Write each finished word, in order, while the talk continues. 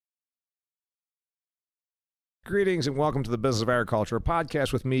Greetings and welcome to the Business of Agriculture, a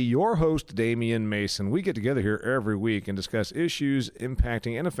podcast with me, your host, Damian Mason. We get together here every week and discuss issues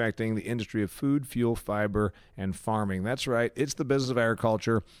impacting and affecting the industry of food, fuel, fiber, and farming. That's right, it's the Business of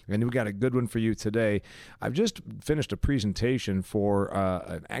Agriculture, and we've got a good one for you today. I've just finished a presentation for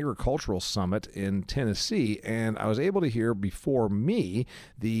an agricultural summit in Tennessee, and I was able to hear before me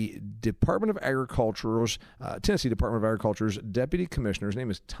the Department of Agriculture's, Tennessee Department of Agriculture's Deputy Commissioner. His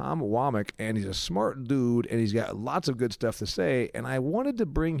name is Tom Womack, and he's a smart dude, and he's got lots of good stuff to say, and I wanted to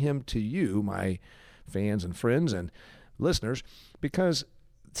bring him to you, my fans and friends and listeners, because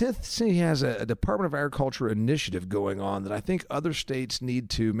Tennessee has a Department of Agriculture initiative going on that I think other states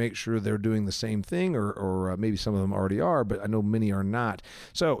need to make sure they're doing the same thing, or maybe some of them already are, but I know many are not.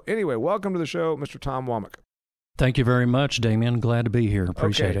 So anyway, welcome to the show, Mr. Tom Womack. Thank you very much, Damian. Glad to be here.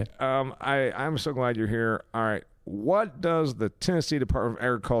 Appreciate it. I'm so glad you're here. All right. What does the Tennessee Department of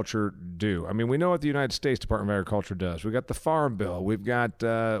Agriculture do? I mean, we know what the United States Department of Agriculture does. We've got the Farm Bill. We've got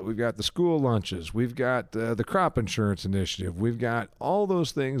the school lunches. We've got the crop insurance initiative. We've got all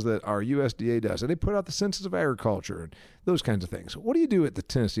those things that our USDA does. And they put out the Census of Agriculture and those kinds of things. What do you do at the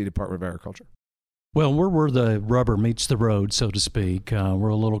Tennessee Department of Agriculture? Well, we're where the rubber meets the road, so to speak. We're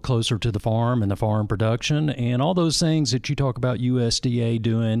a little closer to the farm and the farm production, and all those things that you talk about USDA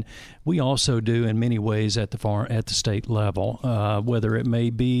doing, we also do in many ways at the state level. Whether it may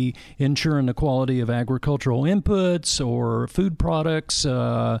be ensuring the quality of agricultural inputs or food products,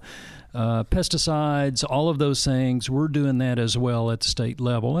 pesticides, all of those things, we're doing that as well at the state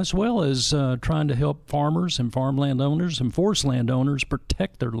level, as well as trying to help farmers and farmland owners and forest landowners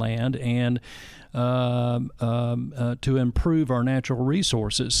protect their land and to improve our natural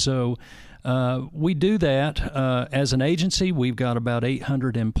resources. So we do that as an agency. We've got about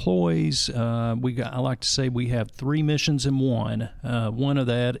 800 employees. I like to say we have three missions in one. One of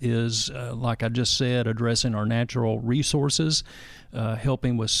that is, like I just said, addressing our natural resources,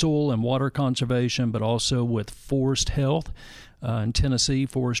 helping with soil and water conservation, but also with forest health. In Tennessee,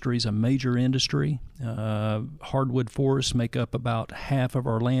 forestry is a major industry. Hardwood forests make up about half of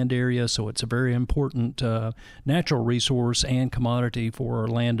our land area, so it's a very important natural resource and commodity for our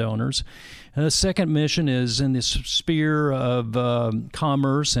landowners. The second mission is in this sphere of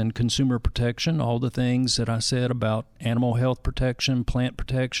commerce and consumer protection, all the things that I said about animal health protection, plant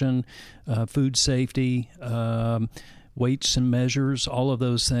protection, food safety, weights and measures, all of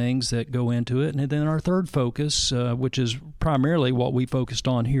those things that go into it. And then our third focus, which is primarily what we focused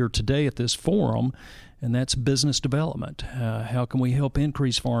on here today at this forum, and that's business development. How can we help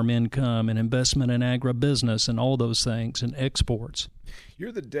increase farm income and investment in agribusiness and all those things and exports?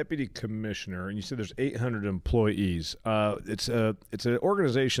 You're the deputy commissioner, and you said there's 800 employees. It's an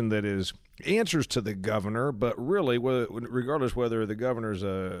organization that answers to the governor, but really, regardless whether the governor's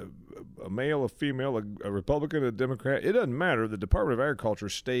a male, a female, a Republican, a Democrat, it doesn't matter. The Department of Agriculture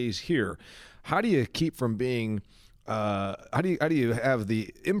stays here. How do you keep from being how do you have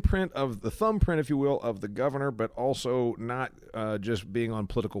the imprint of the thumbprint, if you will, of the governor, but also not just being on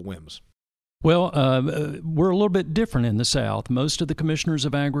political whims? Well, we're a little bit different in the South. Most of the commissioners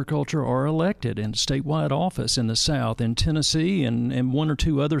of agriculture are elected in statewide office in the South. In Tennessee and one or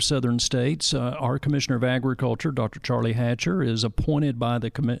two other southern states, our commissioner of agriculture, Dr. Charlie Hatcher, is appointed by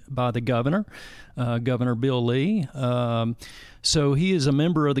the governor, Governor Bill Lee. So he is a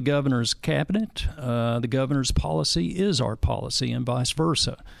member of the governor's cabinet. The governor's policy is our policy and vice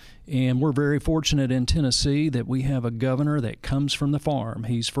versa. And we're very fortunate in Tennessee that we have a governor that comes from the farm.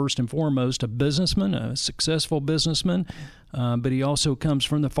 He's first and foremost a businessman, a successful businessman, but he also comes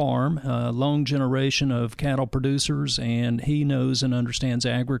from the farm, a long generation of cattle producers, and he knows and understands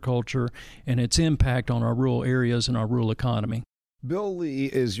agriculture and its impact on our rural areas and our rural economy. Bill Lee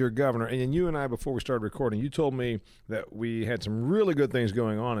is your governor, and you and I, before we started recording, you told me that we had some really good things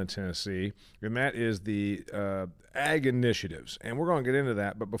going on in Tennessee, and that is the Ag initiatives, and we're going to get into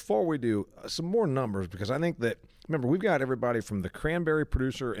that. But before we do, some more numbers, because I think that, remember, we've got everybody from the cranberry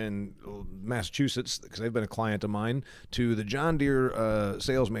producer in Massachusetts, because they've been a client of mine, to the John Deere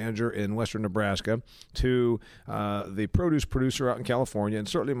sales manager in western Nebraska, to the produce producer out in California, and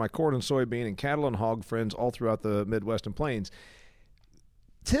certainly my corn and soybean and cattle and hog friends all throughout the Midwest and Plains.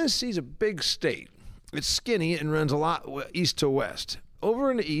 Tennessee's a big state. It's skinny and runs a lot east to west. Over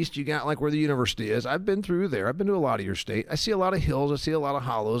in the east, you got like where the university is. I've been through there. I've been to a lot of your state. I see a lot of hills. I see a lot of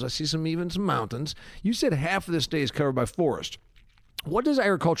hollows. I see even some mountains. You said half of this state is covered by forest. What does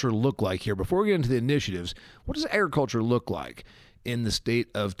agriculture look like here? Before we get into the initiatives, what does agriculture look like in the state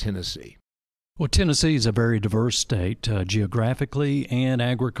of Tennessee? Well, Tennessee is a very diverse state geographically and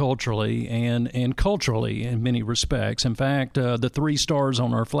agriculturally and culturally in many respects. In fact, the 3 stars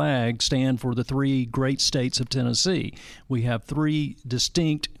on our flag stand for the 3 great states of Tennessee. We have 3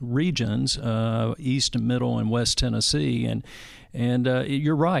 distinct regions, East, Middle, and West Tennessee, and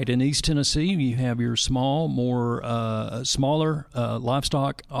you're right. In East Tennessee, you have your smaller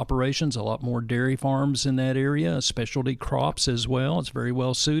livestock operations, a lot more dairy farms in that area, specialty crops as well. It's very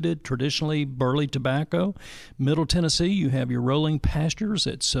well suited, traditionally burley tobacco. Middle Tennessee, you have your rolling pastures.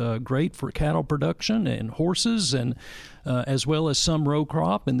 It's great for cattle production and horses, and as well as some row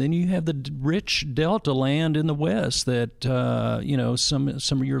crop. And then you have the rich delta land in the west that,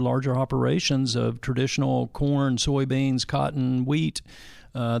 some of your larger operations of traditional corn, soybeans, cotton, wheat,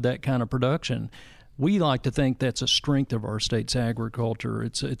 that kind of production. We like to think that's a strength of our state's agriculture.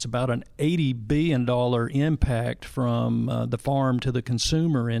 It's about an $80 billion impact from the farm to the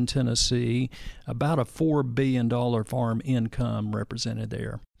consumer in Tennessee, about a $4 billion farm income represented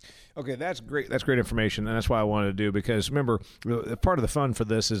there. Okay, that's great. That's great information, and that's why I wanted to do, because remember, part of the fun for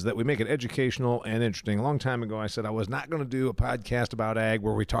this is that we make it educational and interesting. A long time ago, I said I was not going to do a podcast about ag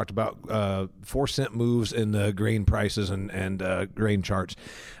where we talked about 4-cent moves in the grain prices and grain charts.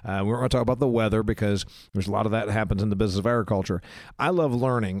 We're going to talk about the weather because there's a lot of that happens in the business of agriculture. I love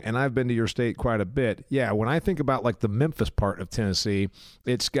learning, and I've been to your state quite a bit. Yeah, when I think about like the Memphis part of Tennessee,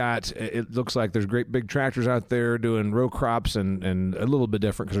 it looks like there's great big tractors out there doing row crops and a little bit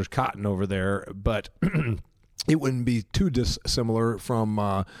different because there's cotton over there, but it wouldn't be too dissimilar from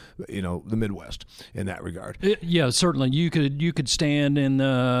the Midwest in that regard. Yeah, certainly. You could stand in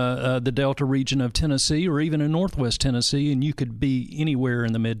the Delta region of Tennessee or even in Northwest Tennessee, and you could be anywhere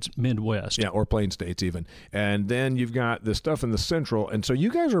in the Midwest. Yeah, or Plain States even. And then you've got the stuff in the Central, and so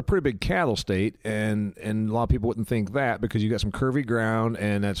you guys are a pretty big cattle state, and a lot of people wouldn't think that because you got some curvy ground,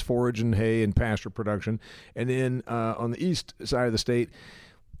 and that's forage and hay and pasture production. And then on the east side of the state,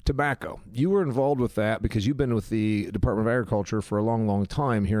 tobacco. You were involved with that because you've been with the Department of Agriculture for a long, long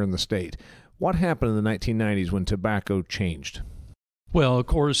time here in the state. What happened in the 1990s when tobacco changed? Well, of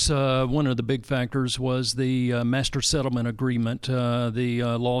course, one of the big factors was the Master Settlement Agreement,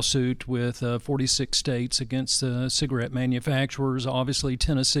 the lawsuit with 46 states against cigarette manufacturers, obviously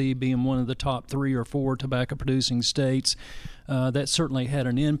Tennessee being one of the top 3 or 4 tobacco-producing states. That certainly had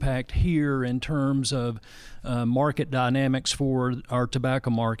an impact here in terms of market dynamics for our tobacco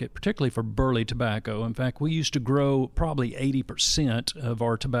market, particularly for burley tobacco. In fact, we used to grow probably 80% of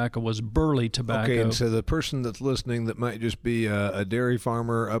our tobacco was burley tobacco. Okay, and so the person that's listening that might just be a dairy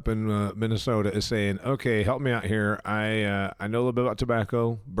farmer up in Minnesota is saying, okay, help me out here. I know a little bit about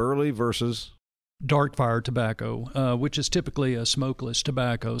tobacco, burley versus dark fire tobacco, which is typically a smokeless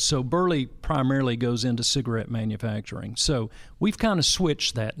tobacco. So burley primarily goes into cigarette manufacturing. So we've kind of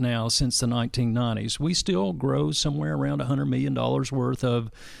switched that now since the 1990s. We still grow somewhere around $100 million worth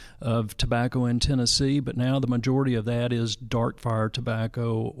of tobacco in Tennessee, but now the majority of that is dark fire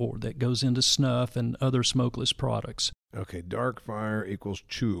tobacco, or that goes into snuff and other smokeless products. Okay, dark fire equals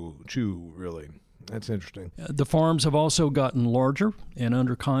chew, really. That's interesting. The farms have also gotten larger and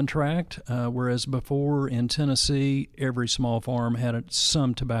under contract, whereas before in Tennessee, every small farm had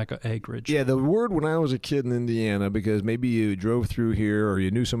some tobacco acreage. Yeah, the word when I was a kid in Indiana, because maybe you drove through here or you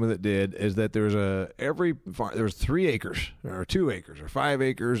knew someone that did, is that there was 3 acres or 2 acres or 5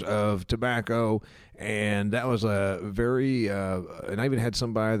 acres of tobacco, and that was a very, and I even had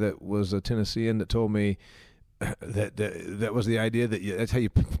somebody that was a Tennessean that told me that was the idea that that's how you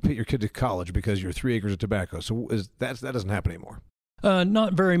put your kid to college because you're 3 acres of tobacco. So that doesn't happen anymore.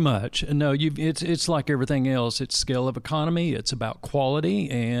 Not very much. No, it's like everything else. It's scale of economy. It's about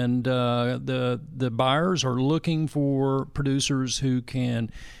quality, and the buyers are looking for producers who can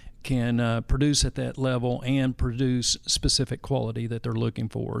produce at that level and produce specific quality that they're looking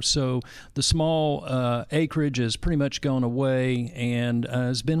for. So the small acreage has pretty much gone away and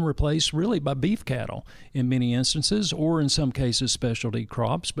has been replaced really by beef cattle in many instances, or in some cases specialty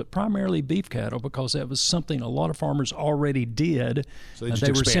crops, but primarily beef cattle because that was something a lot of farmers already did. So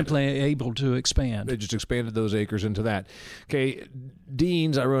they were simply able to expand. They just expanded those acres into that. Okay,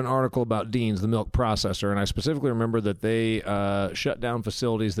 Dean's, I wrote an article about Dean's, the milk processor, and I specifically remember that they shut down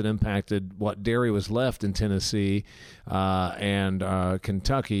facilities that impacted what dairy was left in Tennessee and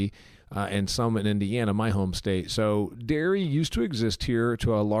Kentucky and some in Indiana, my home state. So dairy used to exist here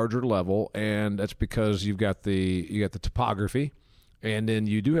to a larger level, and that's because you got the topography, and then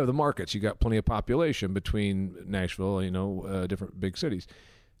you do have the markets. You got plenty of population between Nashville, different big cities.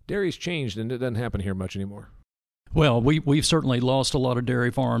 Dairy's changed, and it doesn't happen here much anymore. Well, we've certainly lost a lot of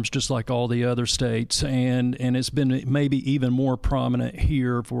dairy farms, just like all the other states, and it's been maybe even more prominent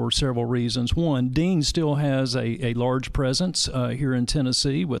here for several reasons. One, Dean still has a large presence here in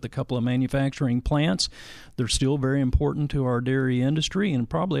Tennessee with a couple of manufacturing plants. They're still very important to our dairy industry, and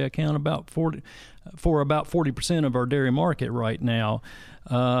probably account for about 40% of our dairy market right now.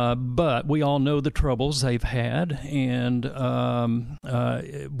 But we all know the troubles they've had, and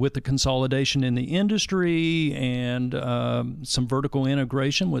with the consolidation in the industry and some vertical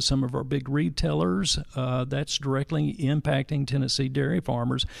integration with some of our big retailers, that's directly impacting Tennessee dairy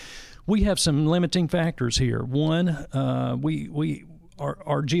farmers. We have some limiting factors here. One,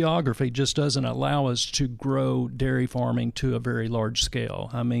 our geography just doesn't allow us to grow dairy farming to a very large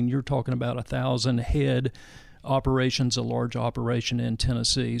scale. I mean, you're talking about 1,000 head operations, a large operation in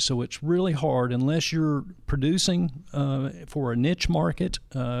Tennessee. So it's really hard unless you're producing for a niche market,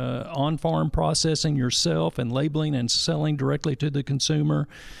 on-farm processing yourself and labeling and selling directly to the consumer.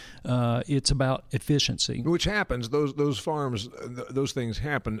 It's about efficiency. Which happens, those farms, those things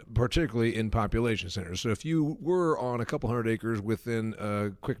happen particularly in population centers. So if you were on a couple hundred acres within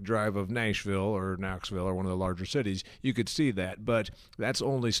a quick drive of Nashville or Knoxville or one of the larger cities, you could see that. But that's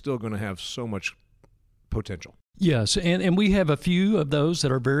only still going to have so much potential. Yes, and we have a few of those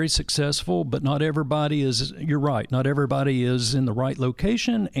that are very successful, but not everybody is, you're right, not everybody is in the right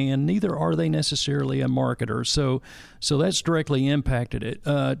location, and neither are they necessarily a marketer. So that's directly impacted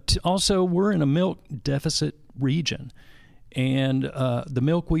it. Also, we're in a milk deficit region, and the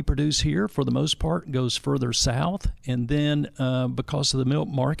milk we produce here, for the most part, goes further south, and then because of the milk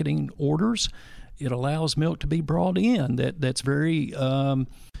marketing orders, it allows milk to be brought in. That's very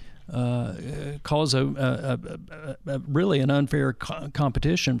cause a really an unfair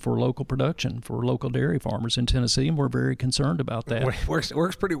competition for local production, for local dairy farmers in Tennessee, and we're very concerned about that.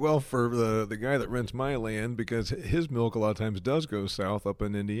 Works pretty well for the guy that rents my land, because his milk a lot of times does go south up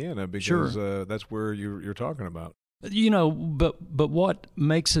in Indiana, because that's where you're talking about. You know, but what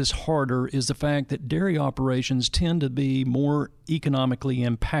makes this harder is the fact that dairy operations tend to be more economically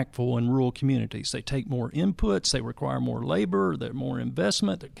impactful in rural communities. They take more inputs, they require more labor, they're more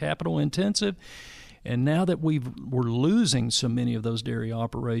investment, they're capital intensive. And now that we're losing so many of those dairy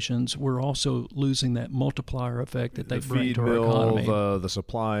operations, we're also losing that multiplier effect that they bring to our economy. The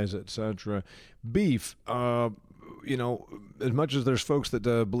supplies, etc. Beef. You know, as much as there's folks that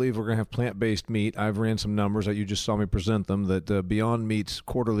believe we're going to have plant-based meat, I've ran some numbers that you just saw me present them, that Beyond Meat's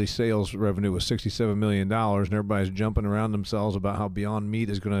quarterly sales revenue was $67 million, and everybody's jumping around themselves about how Beyond Meat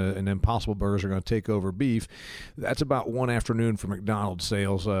is going to, and Impossible Burgers are going to take over beef. That's about one afternoon for McDonald's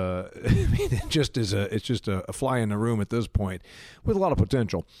sales. I mean, it's just a fly in the room at this point, with a lot of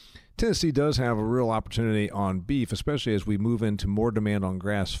potential. Tennessee does have a real opportunity on beef, especially as we move into more demand on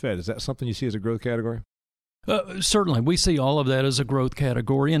grass-fed. Is that something you see as a growth category? Certainly, we see all of that as a growth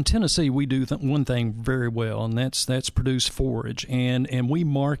category. In Tennessee, we do one thing very well, and that's produce forage, and we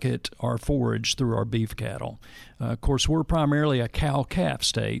market our forage through our beef cattle. Of course, we're primarily a cow-calf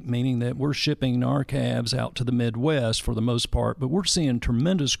state, meaning that we're shipping our calves out to the Midwest for the most part, but we're seeing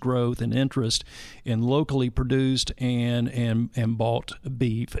tremendous growth and interest in locally produced and bought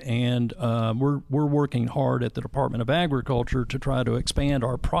beef, and we're working hard at the Department of Agriculture to try to expand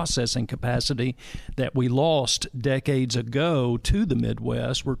our processing capacity that we lost decades ago to the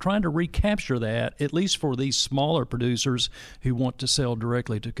Midwest. We're trying to recapture that, at least for these smaller producers who want to sell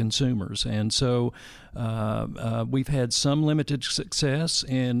directly to consumers. And so we've had some limited success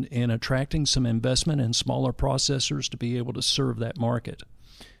in attracting some investment in smaller processors to be able to serve that market.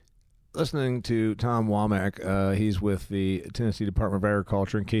 Listening to Tom Womack, he's with the Tennessee Department of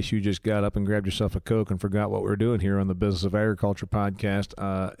Agriculture. In case you just got up and grabbed yourself a Coke and forgot what we're doing here on the Business of Agriculture podcast,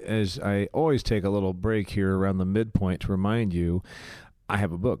 as I always take a little break here around the midpoint to remind you, I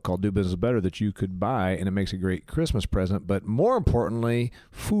have a book called Do Business Better that you could buy, and it makes a great Christmas present. But more importantly,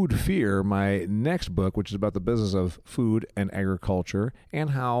 Food Fear, my next book, which is about the business of food and agriculture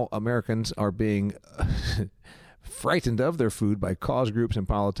and how Americans are being frightened of their food by cause groups and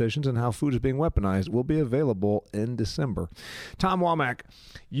politicians, and how food is being weaponized, will be available in December. Tom Womack,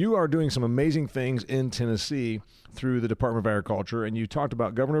 you are doing some amazing things in Tennessee through the Department of Agriculture, and you talked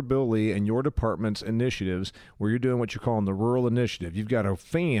about Governor Bill Lee and your department's initiatives, where you're doing what you're calling the Rural Initiative. You've got a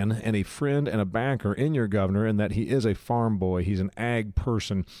fan and a friend and a backer in your governor, in that he is a farm boy. He's an ag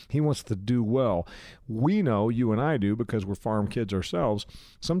person. He wants to do well. We know, you and I do, because we're farm kids ourselves,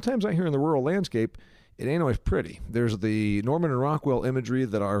 sometimes out here in the rural landscape, it ain't always pretty. There's the Norman and Rockwell imagery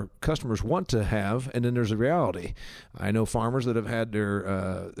that our customers want to have, and then there's the reality. I know farmers that have had their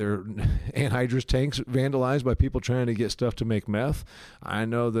anhydrous tanks vandalized by people trying to get stuff to make meth. I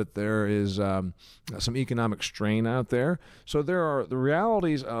know that there is some economic strain out there. So there are the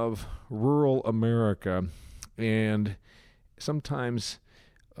realities of rural America, and sometimes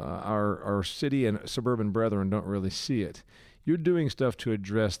our city and suburban brethren don't really see it. You're doing stuff to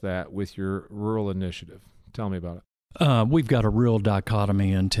address that with your rural initiative. Tell me about it. We've got a real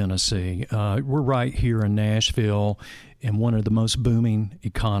dichotomy in Tennessee. We're right here in Nashville, in one of the most booming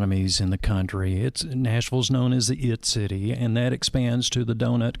economies in the country. Nashville's known as the IT City, and that expands to the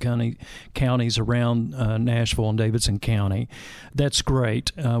donut counties around Nashville and Davidson County. That's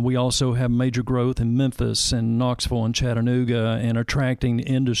great. We also have major growth in Memphis and Knoxville and Chattanooga and attracting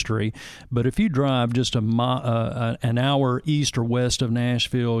industry. But if you drive just an hour east or west of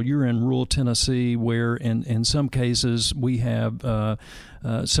Nashville, you're in rural Tennessee, where in some cases we have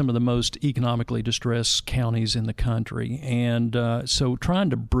some of the most economically distressed counties in the country. And so trying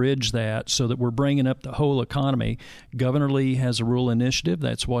to bridge that so that we're bringing up the whole economy. Governor Lee has a rural initiative.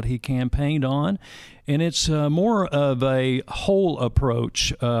 That's what he campaigned on. And it's more of a whole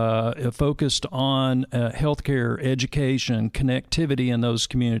approach focused on healthcare, education, connectivity in those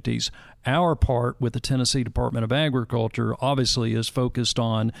communities. Our part with the Tennessee Department of Agriculture obviously is focused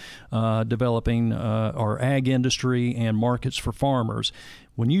on developing our ag industry and markets for farmers.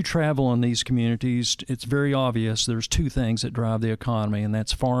 When you travel in these communities, it's very obvious there's two things that drive the economy, and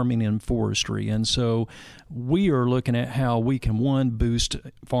that's farming and forestry. And so we are looking at how we can, one, boost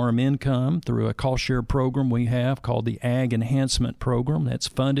farm income through a cost-share program we have called the Ag Enhancement Program that's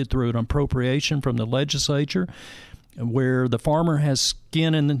funded through an appropriation from the legislature, where the farmer has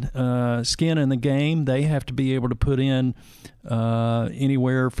skin in the game. They have to be able to put in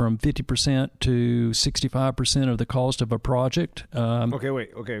anywhere from 50% to 65% of the cost of a project. Okay,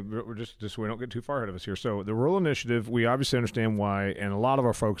 we're just so we don't get too far ahead of us here. So the rural initiative, we obviously understand why, and a lot of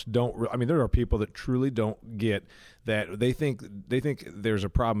our folks don't. I mean, there are people that truly don't get that. They think there's a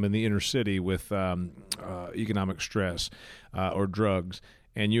problem in the inner city with economic stress or drugs.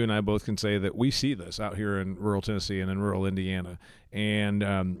 And you and I both can say that we see this out here in rural Tennessee and in rural Indiana. And,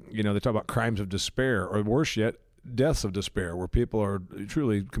 they talk about crimes of despair, or worse yet, deaths of despair, where people are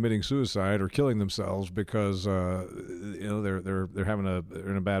truly committing suicide or killing themselves because, they're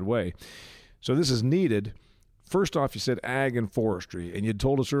in a bad way. So this is needed. First off, you said ag and forestry, and you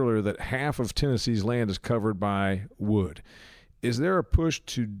told us earlier that half of Tennessee's land is covered by wood. Is there a push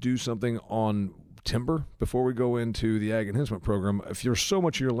to do something on timber before we go into the Ag Enhancement Program? If there's so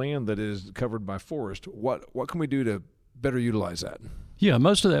much of your land that is covered by forest, what can we do to better utilize that? Yeah,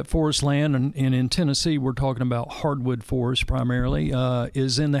 most of that forest land, and in Tennessee we're talking about hardwood forest primarily,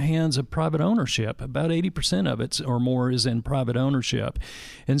 is in the hands of private ownership. About 80% of it or more is in private ownership.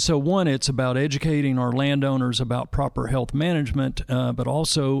 And so, one, it's about educating our landowners about proper health management, but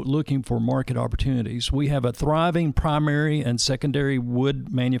also looking for market opportunities. We have a thriving primary and secondary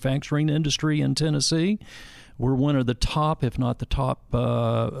wood manufacturing industry in Tennessee. We're one of the top, if not the top,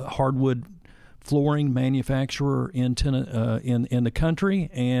 hardwood flooring manufacturer in the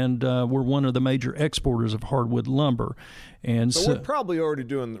country, and we're one of the major exporters of hardwood lumber. And so we're probably already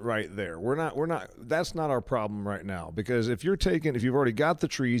doing right there. We're not. That's not our problem right now, because if you've already got the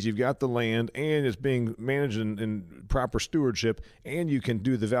trees, you've got the land, and it's being managed in proper stewardship, and you can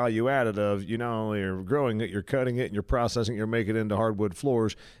do the value added of, you not only are growing it, you're cutting it, and you're processing it, you're making it into hardwood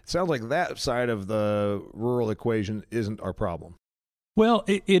floors. It sounds like that side of the rural equation isn't our problem. Well,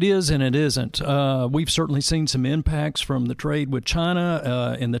 it is and it isn't. We've certainly seen some impacts from the trade with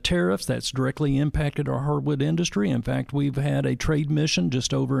China and the tariffs. That's directly impacted our hardwood industry. In fact, we've had a trade mission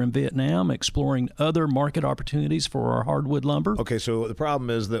just over in Vietnam exploring other market opportunities for our hardwood lumber. Okay, so the problem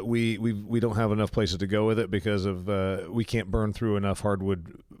is that we don't have enough places to go with it because of we can't burn through enough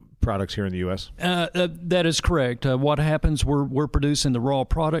hardwood products here in the U.S.? That is correct. What happens, we're producing the raw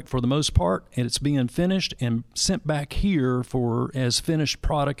product for the most part, and it's being finished and sent back here as finished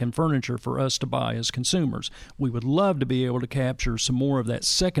product and furniture for us to buy as consumers. We would love to be able to capture some more of that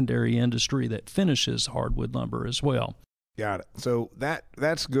secondary industry that finishes hardwood lumber as well. Got it. So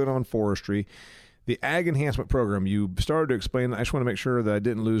that's good on forestry. The Ag Enhancement Program, you started to explain. I just want to make sure that I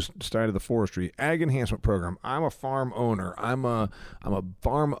didn't lose sight of the forestry. Ag Enhancement Program. I'm a farm owner. I'm a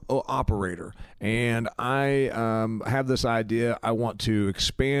farm operator, and I have this idea. I want to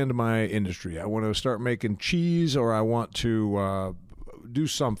expand my industry. I want to start making cheese, or I want to do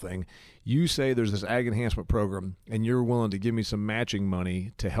something. You say there's this Ag Enhancement Program, and you're willing to give me some matching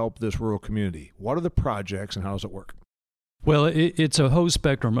money to help this rural community. What are the projects, and how does it work? Well, it's a whole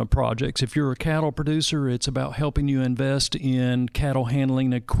spectrum of projects. If you're a cattle producer, it's about helping you invest in cattle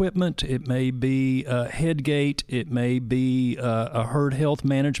handling equipment. It may be a head gate. It may be a herd health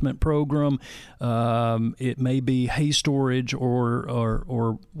management program. It may be hay storage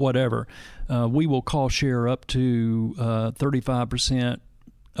or whatever. We will cost share up to 35%.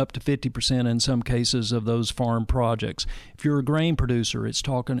 Up to 50% in some cases of those farm projects. If you're a grain producer, it's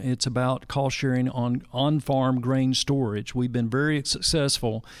about cost sharing on-farm grain storage. We've been very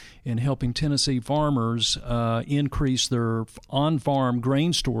successful in helping Tennessee farmers increase their on-farm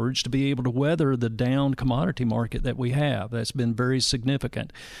grain storage to be able to weather the down commodity market that we have. That's been very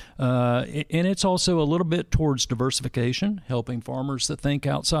significant. And it's also a little bit towards diversification, helping farmers to think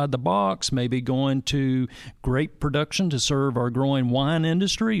outside the box, maybe going to grape production to serve our growing wine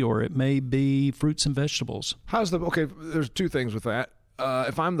industry, or it may be fruits and vegetables. There's two things with that.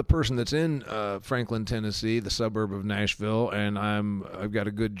 If I'm the person that's in Franklin, Tennessee, the suburb of Nashville, and I've got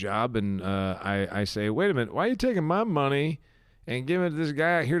a good job, and I say, wait a minute, why are you taking my money and giving it to this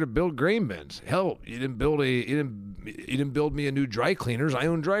guy out here to build grain bins? Hell, you didn't build me a new dry cleaners. I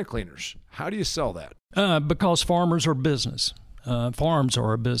own dry cleaners. How do you sell that? Because farmers are business. Farms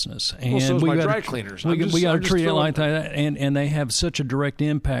are a business, and so is my dry cleaners. We got to treat it like that, and they have such a direct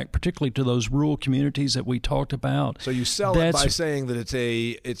impact, particularly to those rural communities that we talked about. So you sell it by saying that it's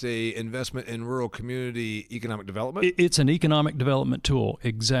a investment in rural community economic development. It's an economic development tool,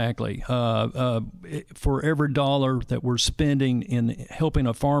 exactly. For every dollar that we're spending in helping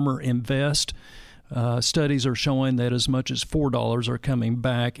a farmer invest, studies are showing that as much as $4 are coming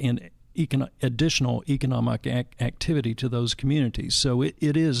back in additional economic activity to those communities. So it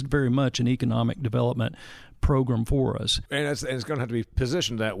is very much an economic development program for us. And it's going to have to be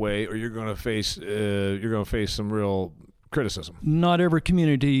positioned that way, or you're going to face some real criticism. Not every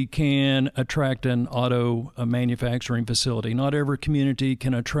community can attract an auto manufacturing facility. Not every community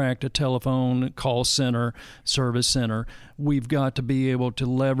can attract a telephone call center, service center. We've got to be able to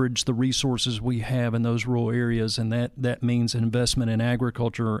leverage the resources we have in those rural areas, and that means investment in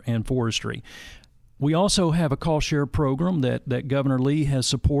agriculture and forestry. We also have a cost share program that Governor Lee has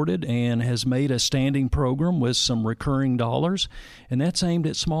supported and has made a standing program with some recurring dollars, and that's aimed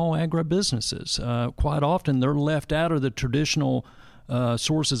at small agribusinesses. Quite often they're left out of the traditional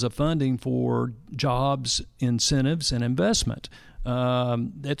sources of funding for jobs, incentives, and investment.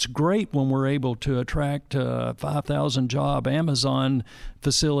 It's great when we're able to attract a 5,000 job Amazon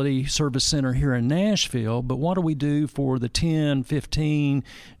facility service center here in Nashville, but what do we do for the 10, 15,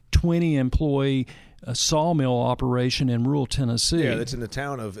 20 employee sawmill operation in rural Tennessee? Yeah, it's in a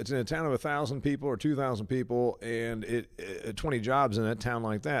town of 1,000 people or 2,000 people, and 20 jobs in a town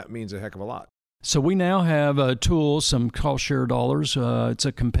like that means a heck of a lot. So we now have a tool, some cost share dollars. It's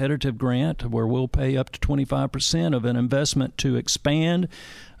a competitive grant where we'll pay up to 25% of an investment to expand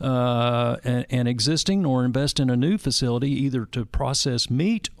an existing or invest in a new facility, either to process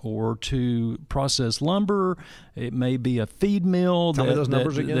meat or to process lumber. It may be a feed mill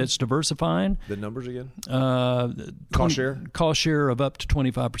that's diversifying. The numbers again? Cost share? Cost share of up to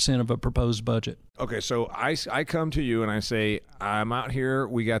 25% of a proposed budget. Okay, so I come to you and I say, I'm out here.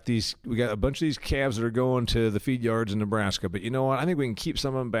 We got a bunch of these calves that are going to the feed yards in Nebraska, but you know what? I think we can keep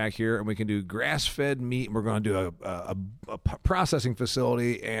some of them back here, and we can do grass-fed meat. And we're going to do a processing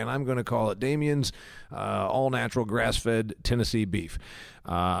facility, and I'm going to call it Damien's all-natural grass-fed Tennessee beef.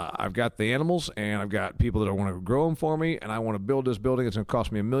 I've got the animals, and I've got people that want to grow them for me, and I want to build this building. It's going to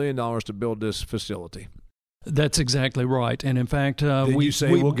cost me $1 million to build this facility. That's exactly right. And in fact, we'll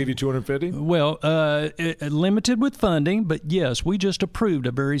give you $250? Well, limited with funding, but yes, we just approved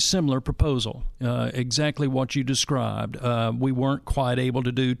a very similar proposal, exactly what you described. We weren't quite able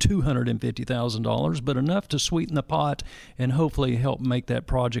to do $250,000, but enough to sweeten the pot and hopefully help make that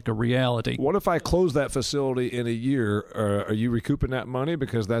project a reality. What if I close that facility in a year? Are you recouping that money?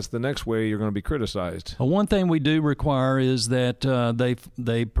 Because that's the next way you're going to be criticized. Well, one thing we do require is that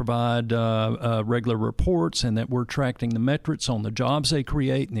they provide regular reports, and that we're tracking the metrics on the jobs they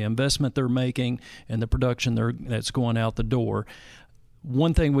create and the investment they're making and the production that's going out the door.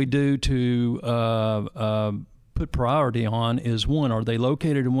 One thing we do to put priority on is, one, are they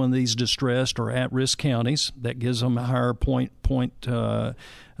located in one of these distressed or at-risk counties? That gives them a higher point on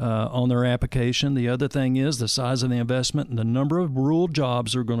their application. The other thing is the size of the investment and the number of rural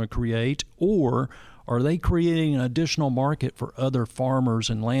jobs they're going to create, or are they creating an additional market for other farmers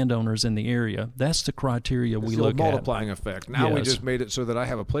and landowners in the area? That's the criteria we look at. It's a multiplying effect. Now we just made it so that I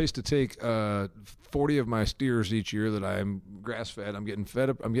have a place to take 40 of my steers each year that I'm grass-fed. I'm getting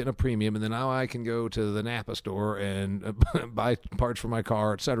fed up. I'm getting a premium, and then now I can go to the Napa store and buy parts for my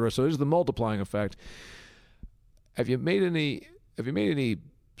car, et cetera. So there's the multiplying effect. Have you made any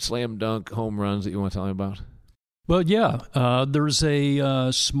slam dunk home runs that you want to tell me about? Well, yeah. There's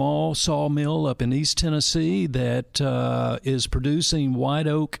a small sawmill up in East Tennessee that is producing white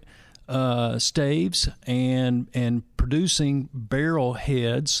oak staves and producing barrel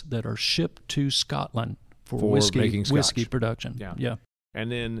heads that are shipped to Scotland for whiskey production. Yeah.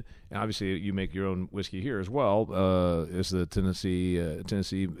 And then obviously you make your own whiskey here as well. Is the Tennessee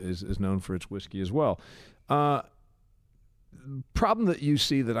is known for its whiskey as well. Problem that you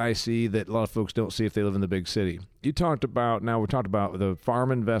see that I see that a lot of folks don't see if they live in the big city. We talked about the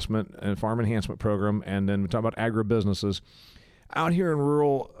farm investment and farm enhancement program, and then we talked about agribusinesses. Out here in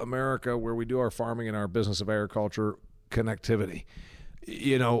rural America where we do our farming and our business of agriculture, connectivity.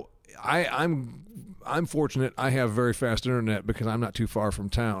 You know, I'm fortunate I have very fast internet because I'm not too far from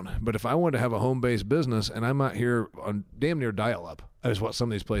town. But if I wanted to have a home-based business and I'm out here on damn near dial-up, is what some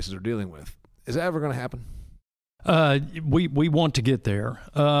of these places are dealing with. Is that ever going to happen? We want to get there,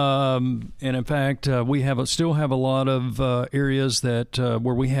 and in fact, we still have a lot of areas that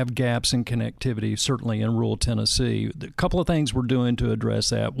where we have gaps in connectivity. Certainly in rural Tennessee, a couple of things we're doing to address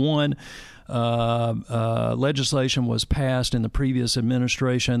that. One, legislation was passed in the previous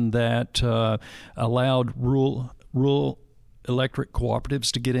administration that allowed rural electric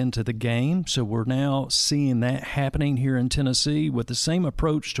cooperatives to get into the game. So we're now seeing that happening here in Tennessee with the same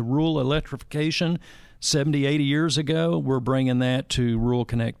approach to rural electrification. 70, 80 years ago, we're bringing that to rural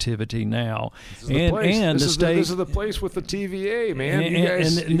connectivity now. This is the place with the TVA, man.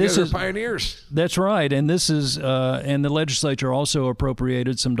 You guys are pioneers. That's right. And this is and the legislature also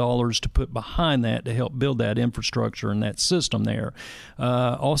appropriated some dollars to put behind that to help build that infrastructure and that system there.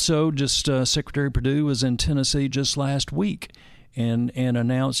 Also, Secretary Perdue was in Tennessee just last week and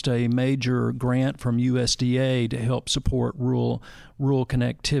announced a major grant from USDA to help support rural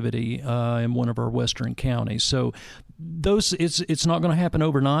connectivity in one of our western counties. So it's not going to happen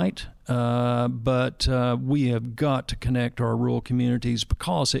overnight, but we have got to connect our rural communities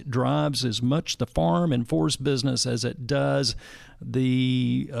because it drives as much the farm and forest business as it does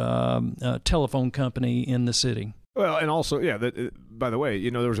the telephone company in the city. Well, and also, by the way,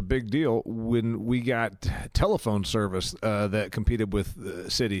 there was a big deal when we got telephone service that competed with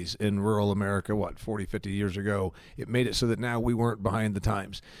cities in rural America, 40, 50 years ago. It made it so that now we weren't behind the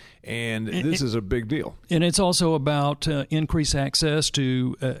times. And this is a big deal. And it's also about increased access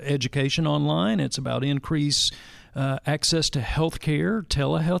to education online. It's about increased access to health care,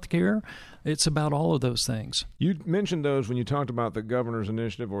 telehealth care. It's about all of those things. You mentioned those when you talked about the governor's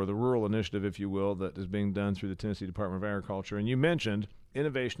initiative, or the rural initiative, if you will, that is being done through the Tennessee Department of Agriculture. And you mentioned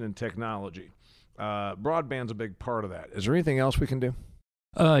innovation and technology. Broadband's a big part of that. Is there anything else we can do?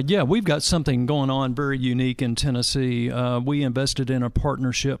 Yeah, we've got something going on very unique in Tennessee. We invested in a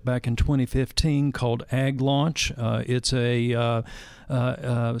partnership back in 2015 called Ag Launch. It's a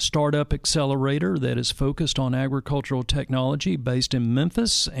startup accelerator that is focused on agricultural technology based in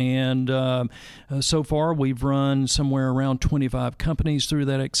Memphis. And so far, we've run somewhere around 25 companies through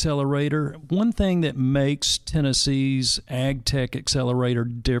that accelerator. One thing that makes Tennessee's Ag Tech Accelerator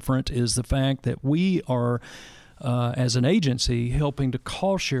different is the fact that we are as an agency, helping to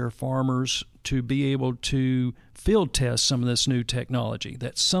cost share farmers to be able to field test some of this new technology.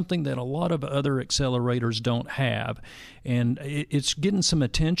 That's something that a lot of other accelerators don't have. And it's getting some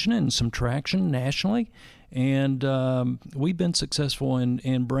attention and some traction nationally. And we've been successful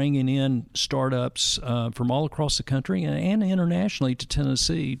in bringing in startups from all across the country and internationally to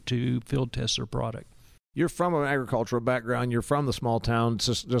Tennessee to field test their product. You're from an agricultural background. You're from the small town,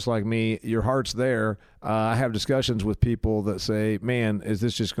 just like me. Your heart's there. I have discussions with people that say, man, is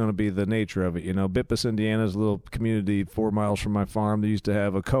this just going to be the nature of it? Bippas, Indiana is a little community 4 miles from my farm. They used to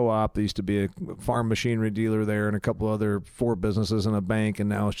have a co-op. There used to be a farm machinery dealer there and a couple other 4 businesses and a bank, and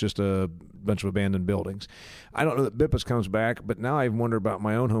now it's just a bunch of abandoned buildings. I don't know that Bippas comes back, but now I wonder about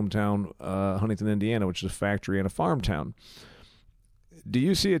my own hometown, Huntington, Indiana, which is a factory and a farm town. Do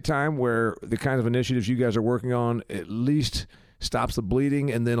you see a time where the kinds of initiatives you guys are working on at least stops the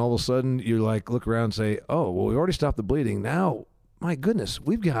bleeding, and then all of a sudden you look around and say, oh, well, we already stopped the bleeding. Now, my goodness,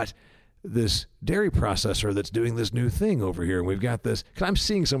 we've got this dairy processor that's doing this new thing over here, and we've got this. Because I'm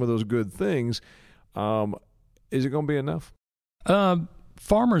seeing some of those good things. Is it going to be enough?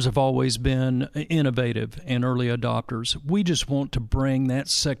 Farmers have always been innovative and early adopters. We just want to bring that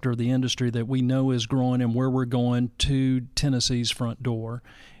sector of the industry that we know is growing and where we're going to Tennessee's front door.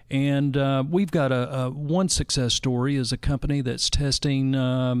 And we've got one success story is a company that's testing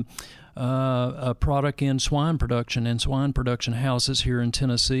a product in swine production and swine production houses here in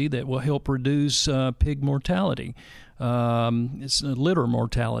Tennessee that will help reduce pig mortality. It's litter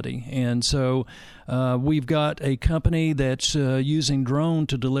mortality. And so we've got a company that's using drone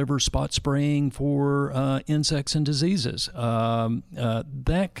to deliver spot spraying for insects and diseases.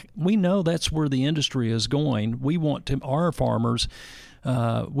 That we know that's where the industry is going. We want to, our farmers,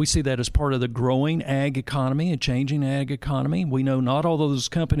 we see that as part of the growing ag economy, a changing ag economy. We know not all those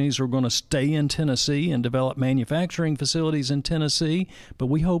companies are going to stay in Tennessee and develop manufacturing facilities in Tennessee, but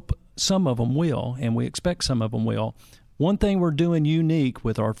we hope some of them will, and we expect some of them will. One thing we're doing unique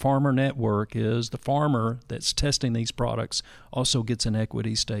with our farmer network is the farmer that's testing these products also gets an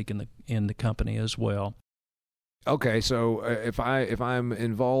equity stake in the company as well. Okay, so if I'm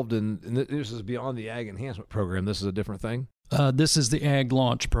involved in this is beyond the Ag Enhancement Program, this is a different thing? This is the Ag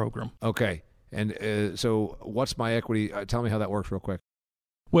Launch Program. Okay, and so what's my equity? Tell me how that works real quick.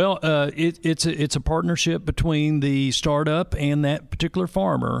 Well, it's a partnership between the startup and that particular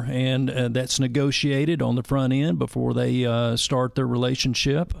farmer, and that's negotiated on the front end before they start their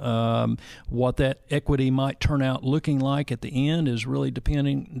relationship. What that equity might turn out looking like at the end is really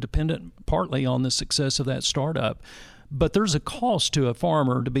dependent partly on the success of that startup. But there's a cost to a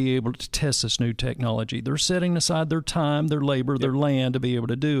farmer to be able to test this new technology. They're setting aside their time, their labor, their land to be able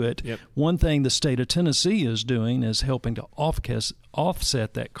to do it. Yep. One thing the state of Tennessee is doing is helping to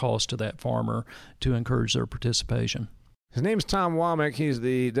offset that cost to that farmer to encourage their participation. His name's Tom Womack. He's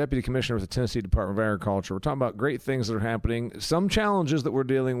the Deputy Commissioner with the Tennessee Department of Agriculture. We're talking about great things that are happening, some challenges that we're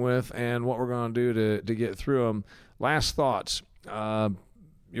dealing with, and what we're going to do to get through them. Last thoughts.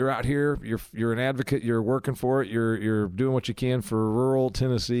 You're out here, you're an advocate, you're working for it, you're doing what you can for rural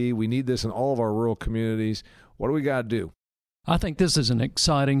Tennessee. We need this in all of our rural communities. What do we got to do? I think this is an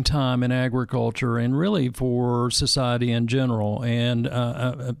exciting time in agriculture and really for society in general, and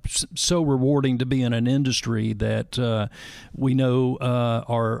so rewarding to be in an industry that we know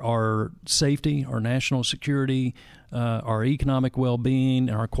our safety, our national security, our economic well-being,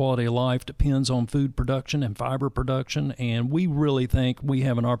 and our quality of life depends on food production and fiber production, and we really think we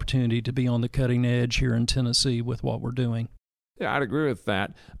have an opportunity to be on the cutting edge here in Tennessee with what we're doing. Yeah, I'd agree with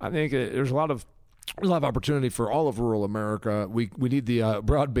that. I think there's a lot of opportunity for all of rural America. We need the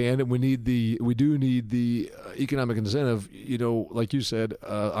broadband, and we do need the economic incentive. You know, like you said,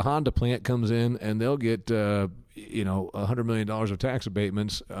 a Honda plant comes in and they'll get $100 million of tax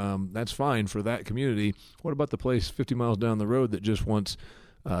abatements. That's fine for that community. What about the place 50 miles down the road that just wants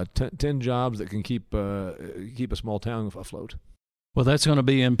 10 jobs that can keep a small town afloat? Well, that's going to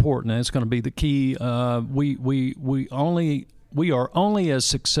be important. That's going to be the key. We are only as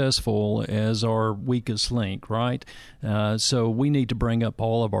successful as our weakest link, right? So we need to bring up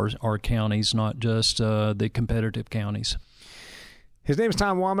all of our counties, not just the competitive counties. His name is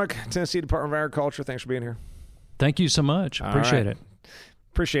Tom Womack, Tennessee Department of Agriculture. Thanks for being here. Thank you so much. Appreciate it.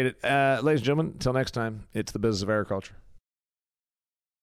 Appreciate it. Ladies and gentlemen, until next time, it's the Business of Agriculture.